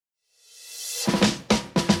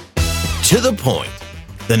To the Point,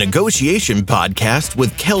 the negotiation podcast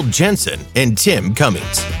with Keld Jensen and Tim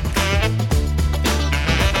Cummins.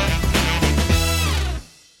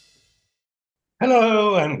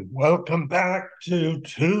 Hello and welcome back to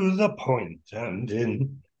the Point. And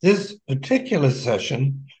in this particular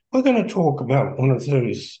session, we're going to talk about one of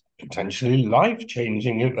those potentially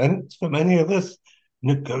life-changing events for many of us,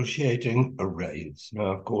 negotiating a raise.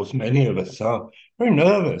 Now, of course, many of us are very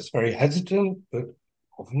nervous, very hesitant, but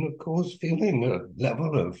often, of course, feeling a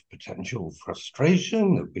level of potential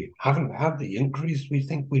frustration that we haven't had the increase we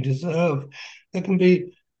think we deserve. There can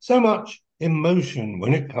be so much emotion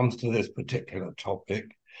when it comes to this particular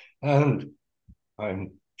topic. And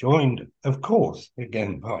I'm joined, of course,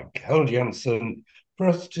 again by Keld Jensen for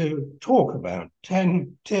us to talk about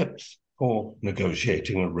 10 tips for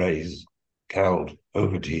negotiating a raise. Keld,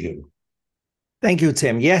 over to you. Thank you,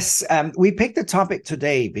 Tim. Yes, we picked the topic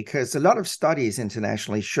today because a lot of studies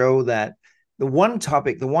internationally show that the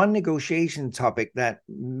one negotiation topic that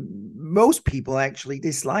most people actually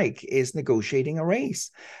dislike is negotiating a raise.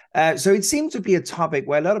 So it seems to be a topic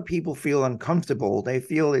where a lot of people feel uncomfortable. They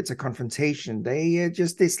feel it's a confrontation. They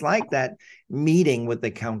just dislike that meeting with the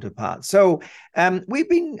counterpart. So we've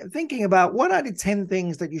been thinking about what are the 10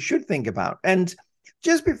 things that you should think about. And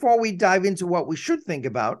just before we dive into what we should think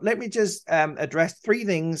about, let me just address 3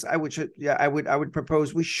 things I would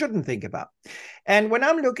propose we shouldn't think about. And when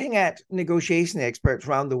I'm looking at negotiation experts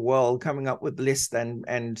around the world coming up with lists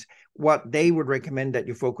and what they would recommend that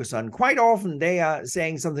you focus on, quite often they are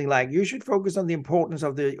saying something like you should focus on the importance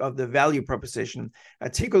of the value proposition,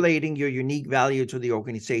 articulating your unique value to the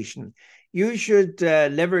organization. You should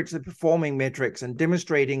leverage the performing metrics and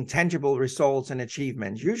demonstrating tangible results and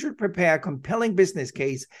achievements. You should prepare a compelling business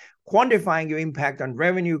case, quantifying your impact on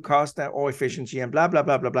revenue, cost, or efficiency, and blah, blah,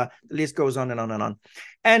 blah, blah, blah. The list goes on and on and on.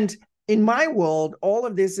 And in my world, all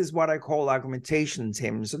of this is what I call argumentation,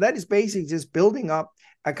 Tim. So that is basically just building up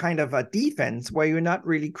a kind of a defense where you're not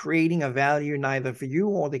really creating a value neither for you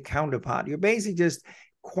or the counterpart. You're basically just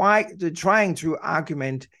trying to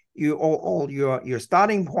argument all your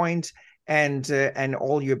starting point and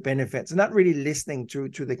all your benefits, and not really listening to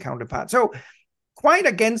the counterpart. So quite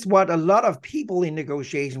against what a lot of people in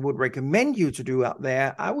negotiation would recommend you to do out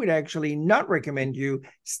there, I would actually not recommend you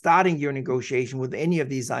starting your negotiation with any of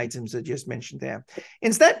these items I just mentioned there.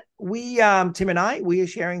 Instead, Tim and I are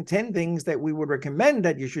sharing 10 things that we would recommend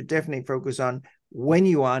that you should definitely focus on when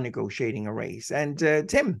you are negotiating a raise. And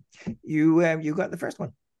Tim, you got the first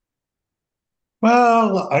one.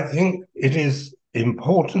 Well, I think it is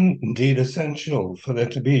important, indeed essential, for there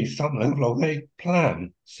to be some level of a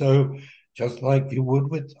plan. So just like you would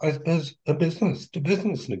with, I suppose, a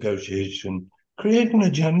business-to-business negotiation, create an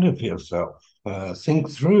agenda for yourself. Think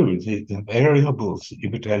through the variables that you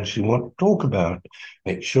potentially want to talk about.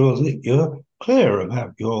 Make sure that you're clear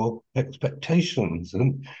about your expectations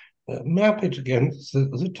and map it against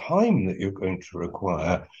the time that you're going to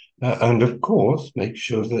require. And of course, make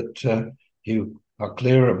sure that you are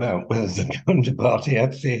clear about whether the counterparty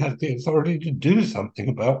actually has the authority to do something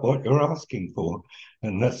about what you're asking for.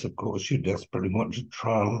 Unless, of course, you desperately want to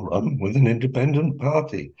try and run with an independent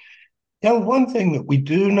party. Now, one thing that we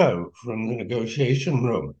do know from the negotiation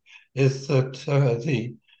room is that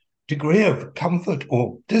the degree of comfort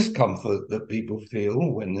or discomfort that people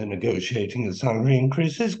feel when they're negotiating a salary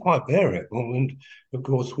increase is quite variable. And, of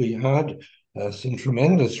course, we had some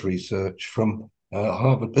tremendous research from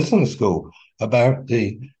Harvard Business School about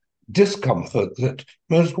the discomfort that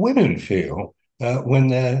most women feel when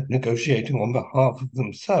they're negotiating on behalf of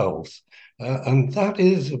themselves. And that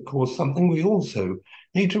is, of course, something we also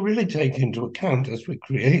need to really take into account as we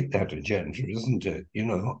create that agenda, isn't it? You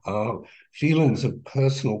know, our feelings of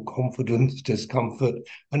personal confidence, discomfort,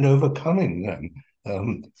 and overcoming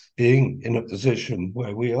them, being in a position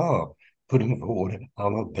where we are putting forward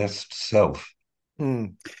our best self.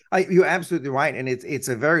 You're absolutely right. And it's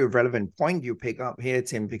a very relevant point you pick up here,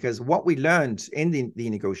 Tim, because what we learned in the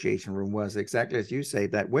negotiation room was exactly as you say,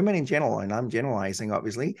 that women in general, and I'm generalizing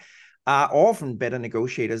obviously, are often better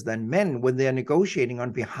negotiators than men when they're negotiating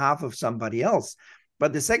on behalf of somebody else.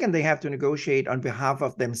 But the second they have to negotiate on behalf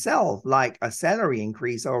of themselves, like a salary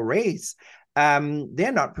increase or raise,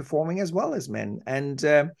 they're not performing as well as men.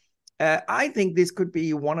 And I think this could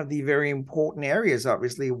be one of the very important areas,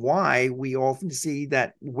 obviously, why we often see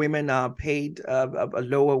that women are paid a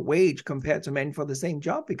lower wage compared to men for the same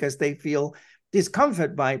job, because they feel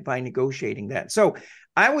discomfort by negotiating that. So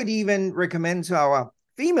I would even recommend to our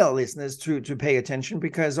female listeners to pay attention,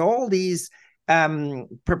 because all these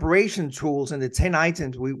preparation tools and the 10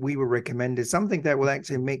 items we will recommend is something that will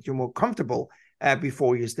actually make you more comfortable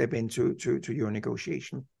before you step into your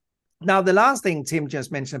negotiation. Now, the last thing Tim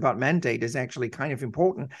just mentioned about mandate is actually kind of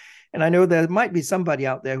important. And I know there might be somebody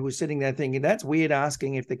out there who's sitting there thinking, that's weird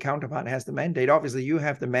asking if the counterpart has the mandate. Obviously, you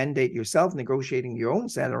have the mandate yourself, negotiating your own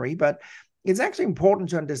salary, but it's actually important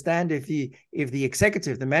to understand if the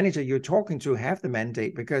executive, the manager you're talking to, have the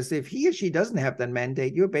mandate, because if he or she doesn't have that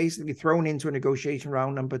mandate, you're basically thrown into a negotiation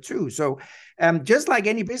round number 2. So just like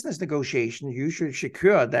any business negotiation, you should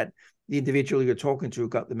secure that the individual you're talking to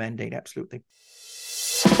got the mandate. Absolutely.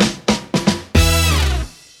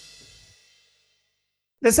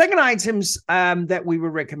 The second items that we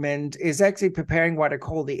would recommend is actually preparing what I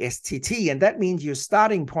call the STT, and that means your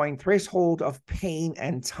starting point, threshold of pain,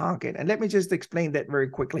 and target. And let me just explain that very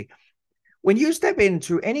quickly. When you step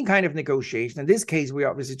into any kind of negotiation, in this case, we're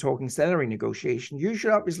obviously talking salary negotiation, you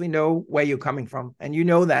should obviously know where you're coming from, and you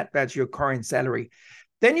know that that's your current salary.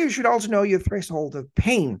 Then you should also know your threshold of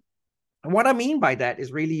pain. And what I mean by that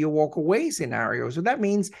is really your walk away scenario. So that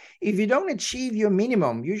means if you don't achieve your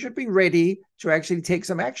minimum, you should be ready to actually take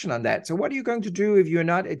some action on that. So what are you going to do if you're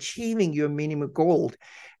not achieving your minimum goal?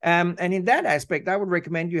 And in that aspect, I would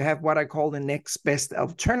recommend you have what I call the next best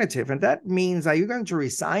alternative. And that means, are you going to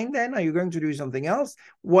resign then? Are you going to do something else?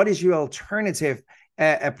 What is your alternative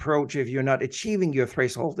approach if you're not achieving your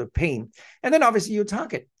threshold of pain? And then obviously your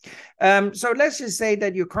target. So let's just say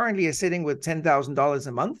that you currently are sitting with $10,000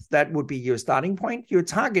 a month. That would be your starting point. Your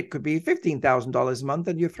target could be $15,000 a month,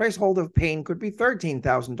 and your threshold of pain could be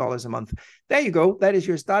 $13,000 a month. There you go. That is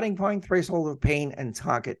your starting point, threshold of pain, and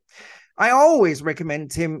target. I always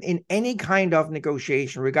recommend, Tim, in any kind of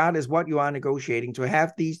negotiation, regardless what you are negotiating, to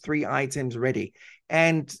have these 3 items ready.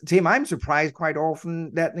 And Tim, I'm surprised quite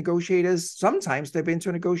often that negotiators sometimes step into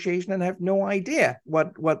a negotiation and have no idea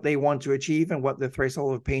what they want to achieve and what the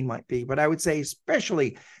threshold of pain might be. But I would say,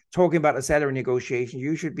 especially talking about a salary negotiation,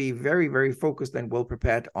 you should be very, very focused and well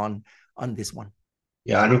prepared on this one.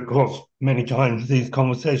 Yeah, and of course, many times these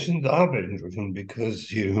conversations are interesting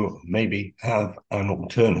because you maybe have an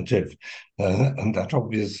alternative, and that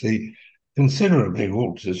obviously considerably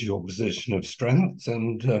alters your position of strength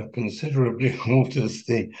and considerably alters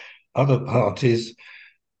the other party's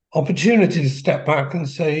opportunity to step back and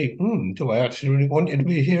say, do I actually really want you to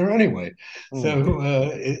be here anyway? So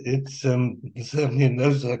it's certainly in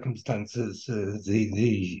those circumstances,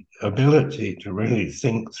 the ability to really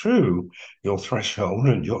think through your threshold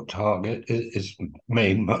and your target is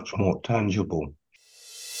made much more tangible.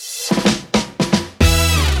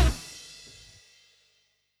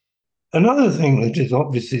 Another thing that is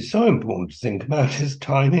obviously so important to think about is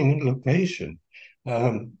timing and location.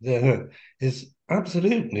 There is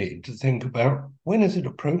absolutely to think about, when is it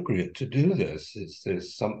appropriate to do this? Is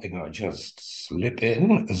this something I just slip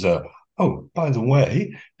in as oh, by the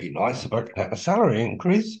way, be nice if I could have a salary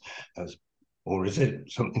increase, or is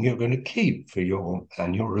it something you're going to keep for your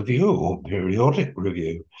annual review or periodic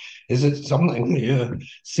review? Is it something you're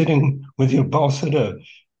sitting with your boss at a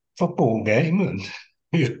football game and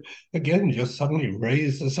you, again, just suddenly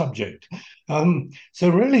raise the subject? So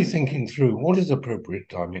really thinking through what is appropriate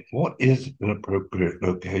timing, what is an appropriate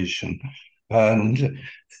location, and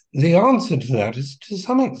the answer to that is to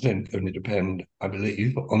some extent going to depend, I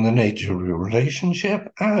believe, on the nature of your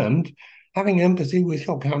relationship and having empathy with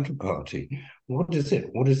your counterparty. What is it?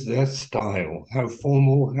 What is their style? How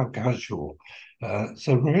formal? How casual?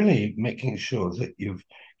 So really making sure that you've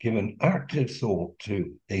given active thought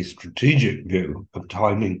to a strategic view of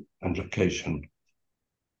timing and location.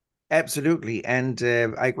 Absolutely. And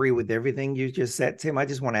I agree with everything you just said, Tim. I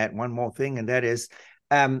just want to add one more thing, and that is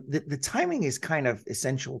the timing is kind of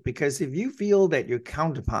essential, because if you feel that your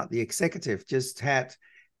counterpart, the executive, just had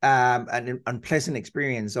an unpleasant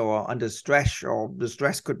experience or under stress, or the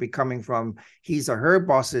stress could be coming from his or her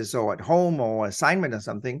bosses or at home or assignment or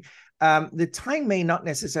something, the time may not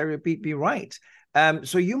necessarily be right.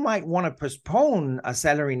 So you might want to postpone a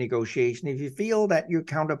salary negotiation if you feel that your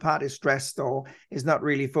counterpart is stressed or is not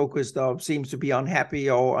really focused or seems to be unhappy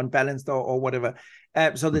or unbalanced or whatever.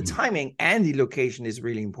 So the timing and the location is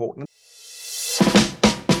really important.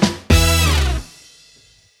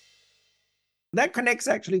 That connects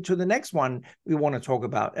actually to the next one we want to talk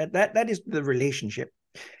about. That is the relationship.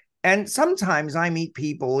 And sometimes I meet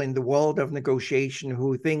people in the world of negotiation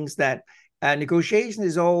who thinks that negotiation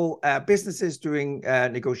is all businesses doing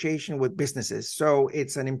negotiation with businesses. So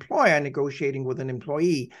it's an employer negotiating with an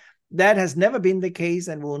employee. That has never been the case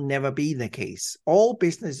and will never be the case. All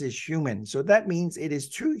business is human. So that means it is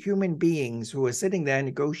 2 human beings who are sitting there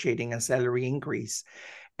negotiating a salary increase.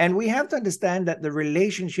 And we have to understand that the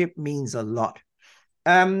relationship means a lot.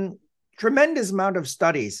 Tremendous amount of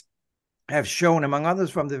studies have shown, among others,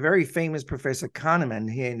 from the very famous Professor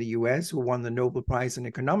Kahneman here in the US, who won the Nobel Prize in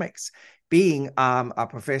economics, being a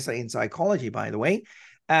professor in psychology, by the way,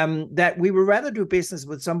 that we would rather do business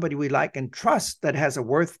with somebody we like and trust that has a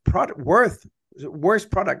worse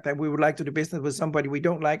product than we would like to do business with somebody we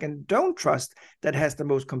don't like and don't trust that has the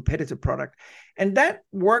most competitive product. And that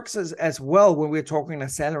works as well when we're talking a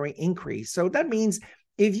salary increase. So that means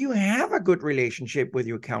if you have a good relationship with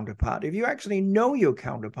your counterpart, if you actually know your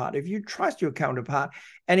counterpart, if you trust your counterpart,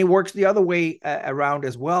 and it works the other way around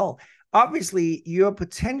as well, obviously your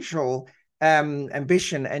potential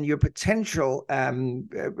ambition and your potential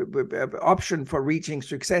option for reaching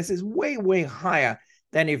success is way, way higher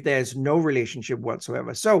than if there's no relationship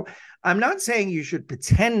whatsoever. So I'm not saying you should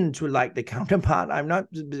pretend to like the counterpart. I'm not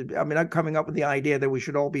coming up with the idea that we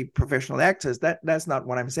should all be professional actors. That's not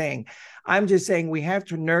what I'm saying. I'm just saying we have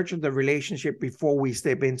to nurture the relationship before we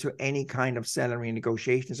step into any kind of salary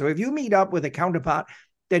negotiation. So if you meet up with a counterpart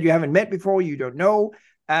that you haven't met before, you don't know,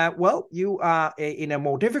 well, you are in a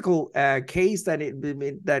more difficult case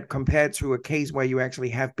that compared to a case where you actually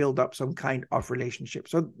have built up some kind of relationship.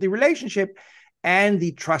 So the relationship and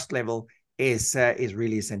the trust level is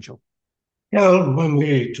really essential. Yeah, when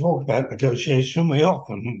we talk about negotiation, we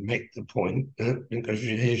often make the point that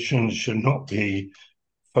negotiations should not be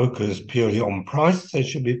focused purely on price, they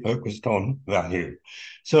should be focused on value.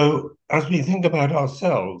 So as we think about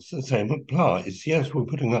ourselves, the same applies. Yes, we're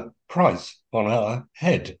putting a price on our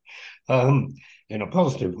head, in a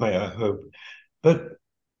positive way, I hope. But,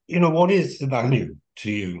 what is the value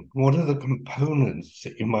to you? What are the components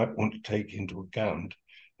that you might want to take into account?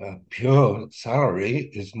 Pure salary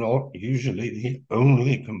is not usually the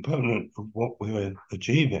only component of what we're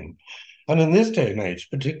achieving. And in this day and age,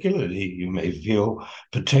 particularly, you may feel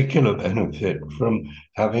particular benefit from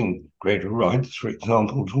having greater rights, for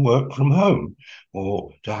example, to work from home,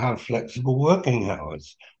 or to have flexible working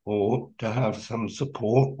hours, or to have some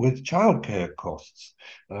support with childcare costs.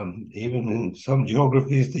 Even in some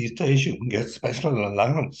geographies these days, you can get special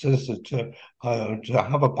allowances to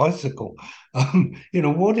have a bicycle.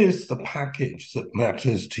 What is the package that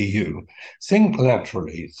matters to you? Think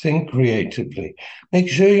laterally, think creatively. Make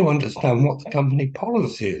sure you understand what the company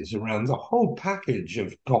policy is around the whole package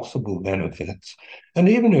of possible benefits. And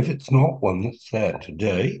even if it's not one that's there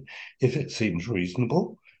today, if it seems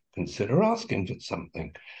reasonable, consider asking for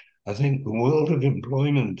something. I think the world of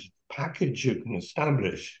employment package you can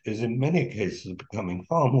establish is in many cases becoming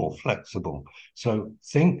far more flexible. So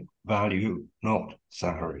think value, not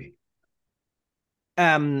salary.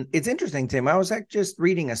 It's interesting, Tim. I was just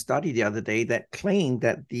reading a study the other day that claimed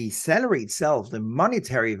that the salary itself, the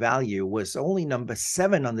monetary value, was only number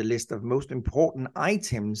 7 on the list of most important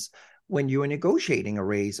items when you were negotiating a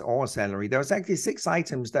raise or a salary. There was actually 6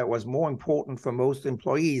 items that was more important for most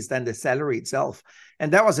employees than the salary itself.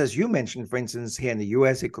 And that was, as you mentioned, for instance, here in the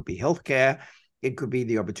US, it could be healthcare. It could be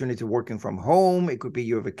the opportunity of working from home. It could be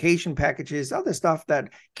your vacation packages, other stuff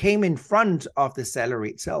that came in front of the salary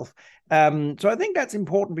itself. So I think that's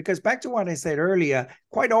important because back to what I said earlier,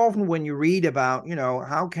 quite often when you read about,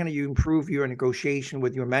 how can you improve your negotiation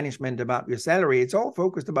with your management about your salary, it's all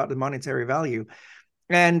focused about the monetary value.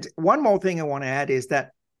 And one more thing I want to add is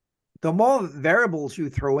that the more variables you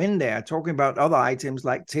throw in there, talking about other items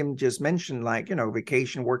like Tim just mentioned, like,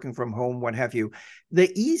 vacation, working from home, what have you,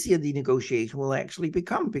 the easier the negotiation will actually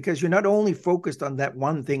become because you're not only focused on that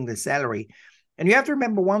one thing, the salary. And you have to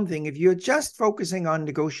remember one thing, if you're just focusing on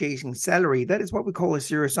negotiating salary, that is what we call a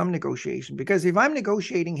zero-sum negotiation. Because if I'm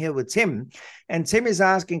negotiating here with Tim, and Tim is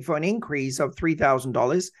asking for an increase of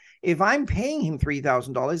 $3,000, if I'm paying him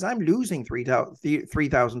 $3,000, I'm losing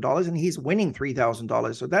 $3,000 and he's winning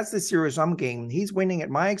 $3,000. So that's the zero-sum game. He's winning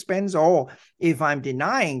at my expense, or if I'm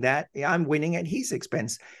denying that, I'm winning at his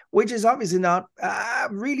expense, which is obviously not a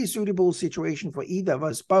really suitable situation for either of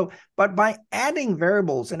us. But by adding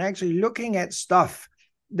variables and actually looking at stuff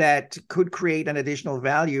that could create an additional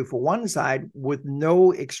value for one side with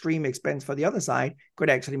no extreme expense for the other side could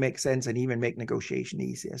actually make sense and even make negotiation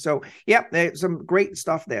easier. So, yeah, there's some great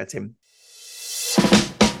stuff there, Tim.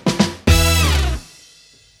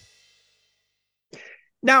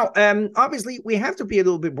 Now, obviously, we have to be a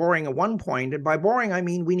little bit boring at one point. And by boring, I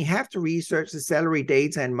mean we have to research the salary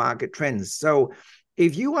data and market trends. So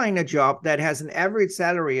if you are in a job that has an average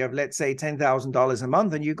salary of, let's say, $10,000 a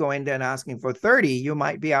month, and you go in there and asking for 30, you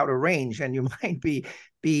might be out of range and you might be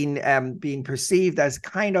being perceived as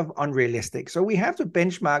kind of unrealistic. So we have to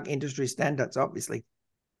benchmark industry standards, obviously.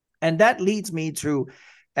 And that leads me to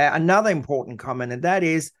another important comment, and that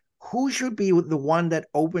is who should be the one that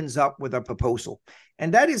opens up with a proposal?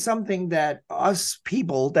 And that is something that us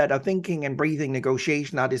people that are thinking and breathing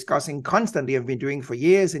negotiation are discussing constantly, have been doing for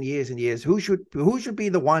years and years and years. Who should be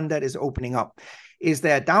the one that is opening up? Is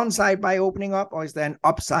there a downside by opening up, or is there an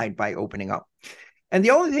upside by opening up? And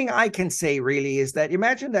the only thing I can say really is that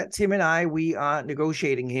imagine that Tim and I, we are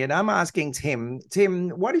negotiating here, and I'm asking Tim,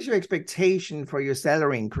 what is your expectation for your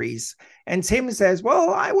salary increase? And Tim says,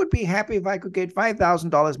 well, I would be happy if I could get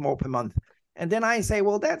 $5,000 more per month. And then I say,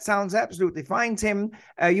 well, that sounds absolutely fine, Tim.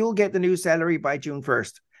 You'll get the new salary by June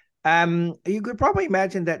 1st. You could probably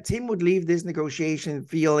imagine that Tim would leave this negotiation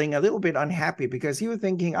feeling a little bit unhappy, because he was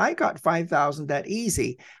thinking, I got 5,000 that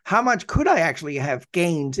easy. How much could I actually have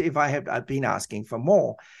gained if I had been asking for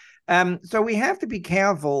more? So we have to be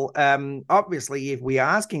careful, obviously, if we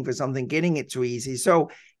are asking for something, getting it too easy.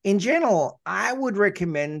 So in general, I would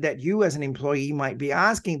recommend that you as an employee might be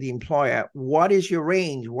asking the employer, what is your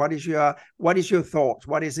range? What is your thoughts?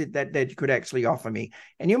 What is it that you could actually offer me?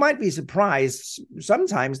 And you might be surprised.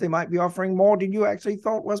 Sometimes they might be offering more than you actually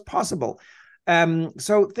thought was possible.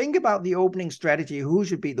 So think about the opening strategy, who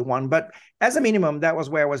should be the one. But as a minimum, that was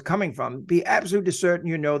where I was coming from. Be absolutely certain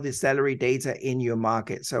you know the salary data in your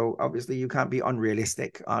market. So obviously you can't be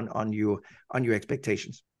unrealistic on your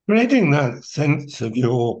expectations. Creating that sense of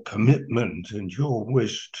your commitment and your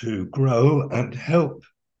wish to grow and help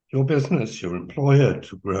your business, your employer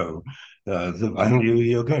to grow, the value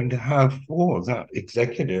you're going to have for that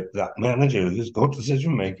executive, that manager who's got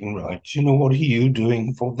decision-making rights. You know, what are you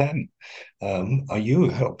doing for them? Are you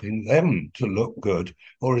helping them to look good,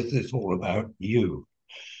 or is this all about you?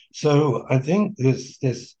 So I think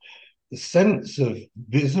this sense of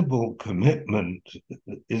visible commitment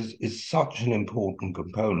is such an important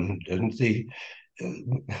component, and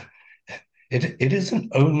it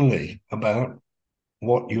isn't only about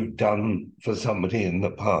what you've done for somebody in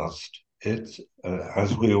the past. It's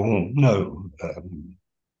as we all know,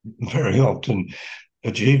 very often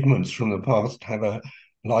achievements from the past have a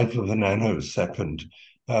life of a nanosecond.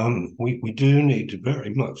 We do need to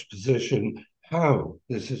very much position how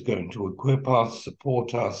this is going to equip us,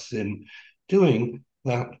 support us in doing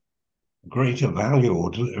that greater value, or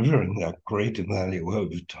delivering that greater value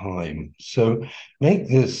over time. So make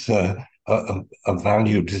this a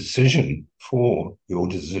value decision for your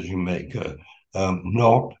decision maker,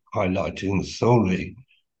 not highlighting solely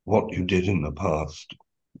what you did in the past.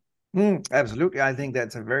 Absolutely. I think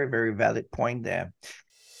that's a very, very valid point there.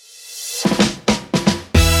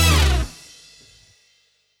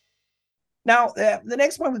 Now, the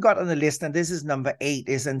next one we got on the list, and this is number 8,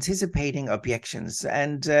 is anticipating objections.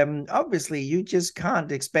 And obviously, you just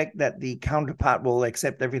can't expect that the counterpart will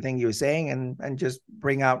accept everything you're saying and just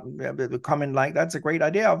bring out the comment like, that's a great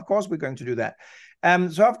idea. Of course, we're going to do that.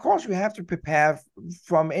 So, of course, you have to prepare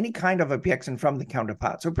from any kind of objection from the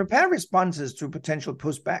counterpart. So prepare responses to potential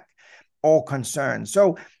pushback or concerns.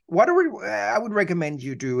 So what I would recommend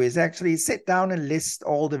you do is actually sit down and list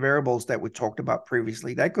all the variables that we talked about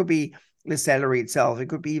previously. That could be the salary itself, it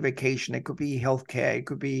could be vacation, it could be healthcare, it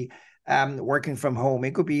could be working from home,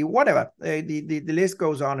 it could be whatever. The list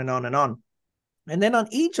goes on and on and on. And then on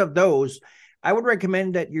each of those, I would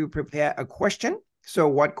recommend that you prepare a question. So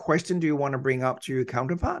what question do you want to bring up to your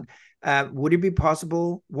counterpart? Would it be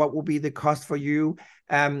possible? What will be the cost for you?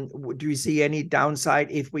 Do you see any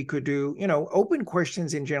downside if we could do, open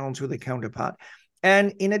questions in general to the counterpart?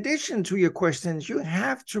 And in addition to your questions, you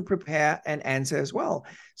have to prepare an answer as well.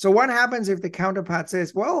 So what happens if the counterpart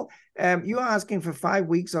says, well, you're asking for 5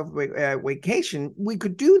 weeks of vacation. We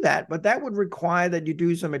could do that, but that would require that you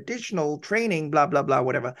do some additional training, blah, blah, blah,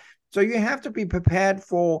 whatever. So you have to be prepared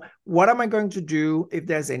for what am I going to do if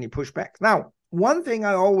there's any pushback. Now, one thing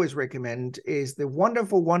I always recommend is the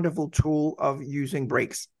wonderful, wonderful tool of using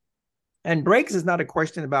breaks. And breaks is not a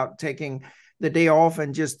question about taking the day off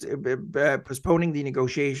and just postponing the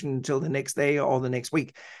negotiation until the next day or the next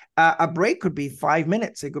week. A break could be 5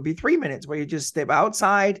 minutes. It could be 3 minutes where you just step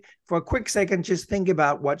outside for a quick second, just think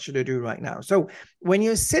about what should I do right now. So when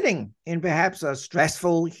you're sitting in perhaps a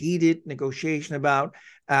stressful, heated negotiation about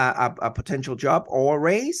a potential job or a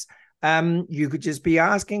raise, you could just be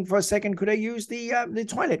asking for a second, could I use the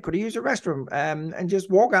toilet? Could I use the restroom? And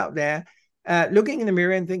just walk out there, looking in the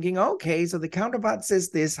mirror and thinking, okay, so the counterpart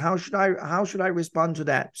says this, how should I respond to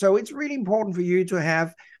that? So it's really important for you to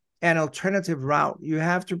have an alternative route. You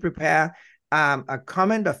have to prepare a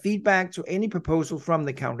comment, a feedback to any proposal from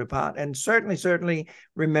the counterpart, and certainly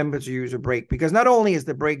remember to use a break, because not only is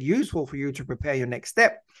the break useful for you to prepare your next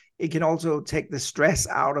step, it can also take the stress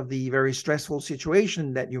out of the very stressful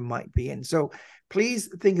situation that you might be in. So please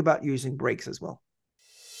think about using breaks as well.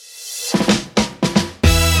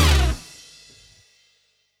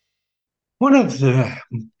 One of the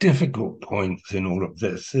difficult points in all of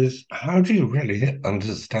this is how do you really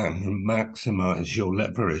understand and maximize your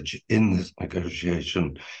leverage in this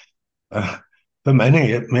negotiation? Uh, for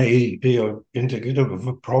many, it may be indicative of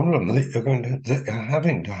a problem that you're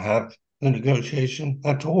having to have the negotiation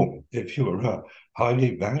at all. If you're a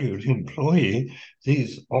highly valued employee,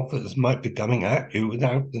 these offers might be coming at you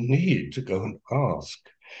without the need to go and ask.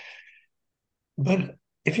 But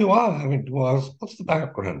if you are having to ask, what's the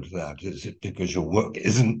background to that? Is it because your work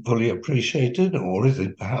isn't fully appreciated, or is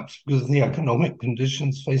it perhaps because of the economic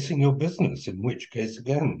conditions facing your business? In which case,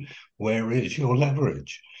 again, where is your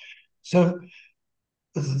leverage? So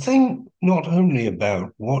the thing not only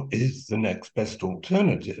about what is the next best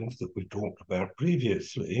alternative that we talked about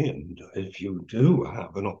previously, and if you do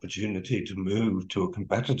have an opportunity to move to a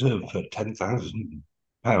competitor for £10,000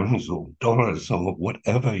 or dollars or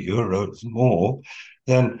whatever euros more,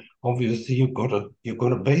 then obviously you've got a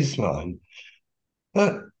baseline.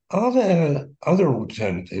 But are there other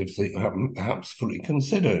alternatives that you haven't perhaps fully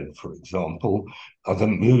considered? For example, other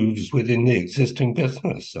moves within the existing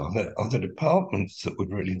business? Are there other departments that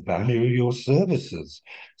would really value your services?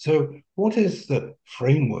 So what is the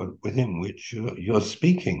framework within which you're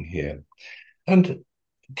speaking here? And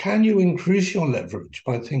can you increase your leverage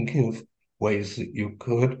by thinking of ways that you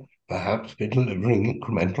could perhaps be delivering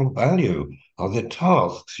incremental value? Are there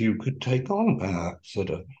tasks you could take on perhaps at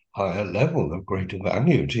a higher level of greater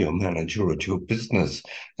value to your manager or to your business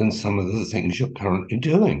than some of the things you're currently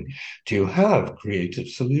doing? Do you have creative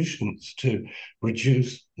solutions to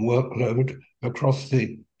reduce workload across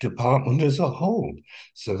the department as a whole,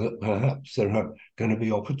 so that perhaps there are going to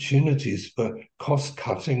be opportunities for cost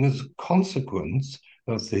cutting as a consequence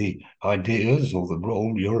of the ideas or the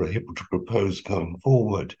role you're able to propose going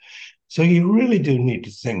forward? So you really do need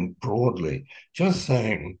to think broadly. Just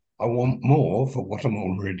saying, I want more for what I'm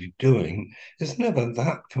already doing is never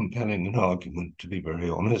that compelling an argument, to be very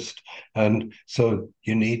honest. And so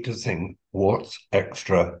you need to think, what's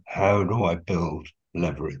extra? How do I build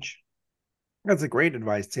leverage? That's a great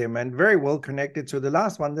advice, Tim, and very well connected to the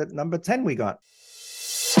last one, that number 10 we got.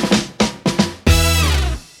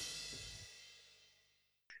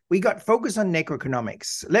 We got focus on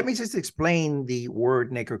necroeconomics. Let me just explain the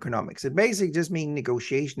word necroeconomics. It basically just means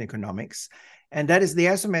negotiation economics, and that is the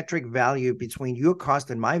asymmetric value between your cost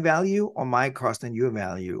and my value, or my cost and your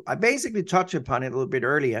value. I basically touched upon it a little bit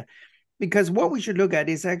earlier, because what we should look at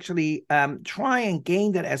is actually try and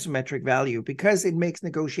gain that asymmetric value, because it makes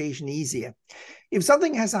negotiation easier. If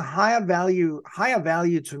something has a higher value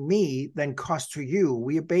to me than cost to you,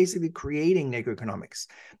 we are basically creating necroeconomics.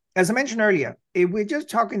 As I mentioned earlier, if we're just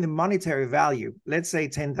talking the monetary value, let's say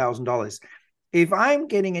 $10,000. If I'm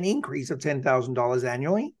getting an increase of $10,000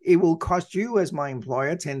 annually, it will cost you as my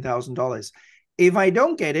employer $10,000. If I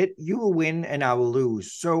don't get it, you will win and I will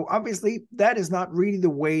lose. So obviously, that is not really the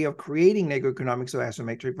way of creating necroeconomics or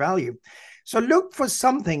asymmetric value. So look for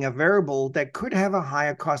something, a variable that could have a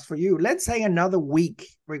higher cost for you. Let's say another week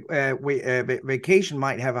vacation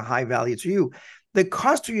might have a high value to you. The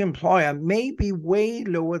cost to your employer may be way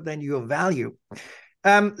lower than your value.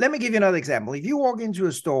 Let me give you another example. If you walk into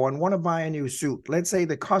a store and want to buy a new suit, let's say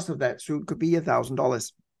the cost of that suit could be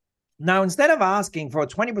 $1,000. Now, instead of asking for a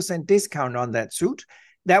 20% discount on that suit,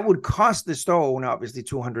 that would cost the store owner obviously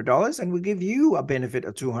 $200 and would give you a benefit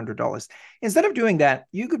of $200. Instead of doing that,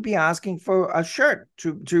 you could be asking for a shirt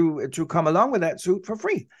to come along with that suit for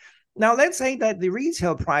free. Now, let's say that the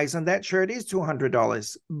retail price on that shirt is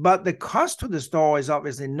 $200, but the cost to the store is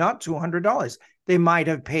obviously not $200. They might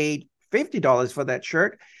have paid $50 for that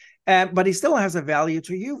shirt, but it still has a value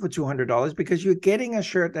to you for $200, because you're getting a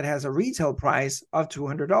shirt that has a retail price of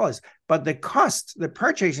 $200, but the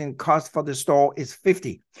purchasing cost for the store is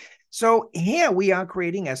 $50. So here we are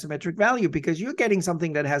creating asymmetric value, because you're getting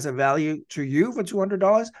something that has a value to you for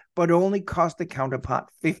 $200, but only cost the counterpart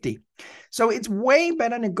 $50. So it's way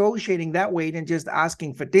better negotiating that way than just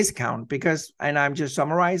asking for discount, because, and I'm just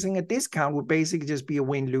summarizing, a discount would basically just be a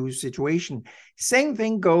win-lose situation. Same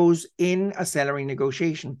thing goes in a salary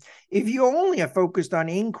negotiation. If you only are focused on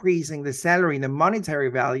increasing the salary, the monetary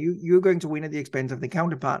value, you're going to win at the expense of the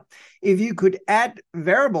counterpart. If you could add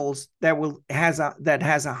variables that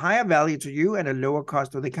has a higher value to you and a lower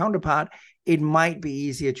cost to the counterpart, it might be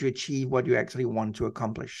easier to achieve what you actually want to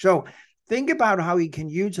accomplish. So think about how you can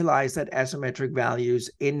utilize that asymmetric values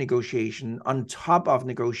in negotiation on top of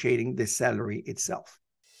negotiating the salary itself.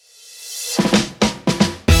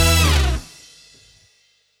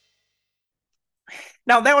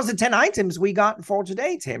 Now, that was the 10 items we got for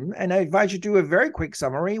today, Tim. And I advise you to do a very quick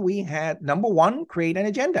summary. We had number 1, create an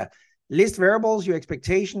agenda. List variables, your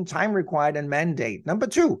expectation, time required, and mandate. Number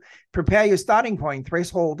 2, prepare your starting point,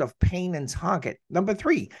 threshold of pain, and target. Number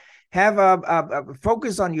 3, have a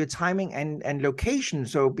focus on your timing and location.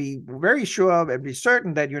 So be very sure and be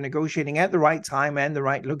certain that you're negotiating at the right time and the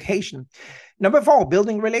right location. Number 4,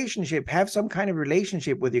 building relationship. Have some kind of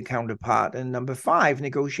relationship with your counterpart. And number 5,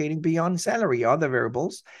 negotiating beyond salary, other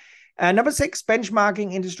variables. Number 6,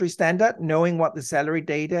 benchmarking industry standard, knowing what the salary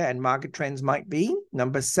data and market trends might be.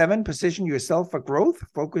 Number 7, position yourself for growth,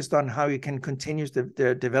 focused on how you can continue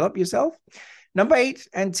to develop yourself. Number 8,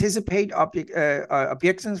 anticipate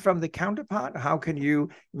objections from the counterpart. How can you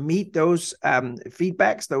meet those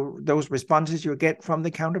feedbacks, those responses you get from the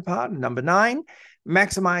counterpart? Number 9,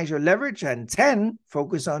 maximize your leverage. And 10,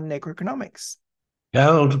 focus on necroeconomics.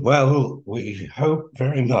 Keld, well, we hope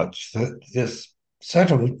very much that this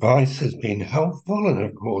set of advice has been helpful. And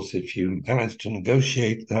of course, if you manage to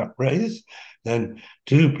negotiate that raise, then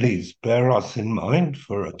do please bear us in mind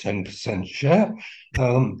for a 10% share.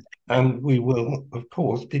 And we will, of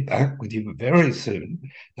course, be back with you very soon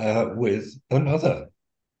with another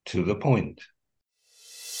To the Point.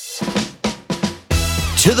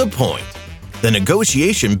 To the Point, the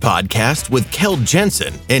negotiation podcast with Keld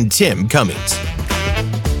Jensen and Tim Cummins.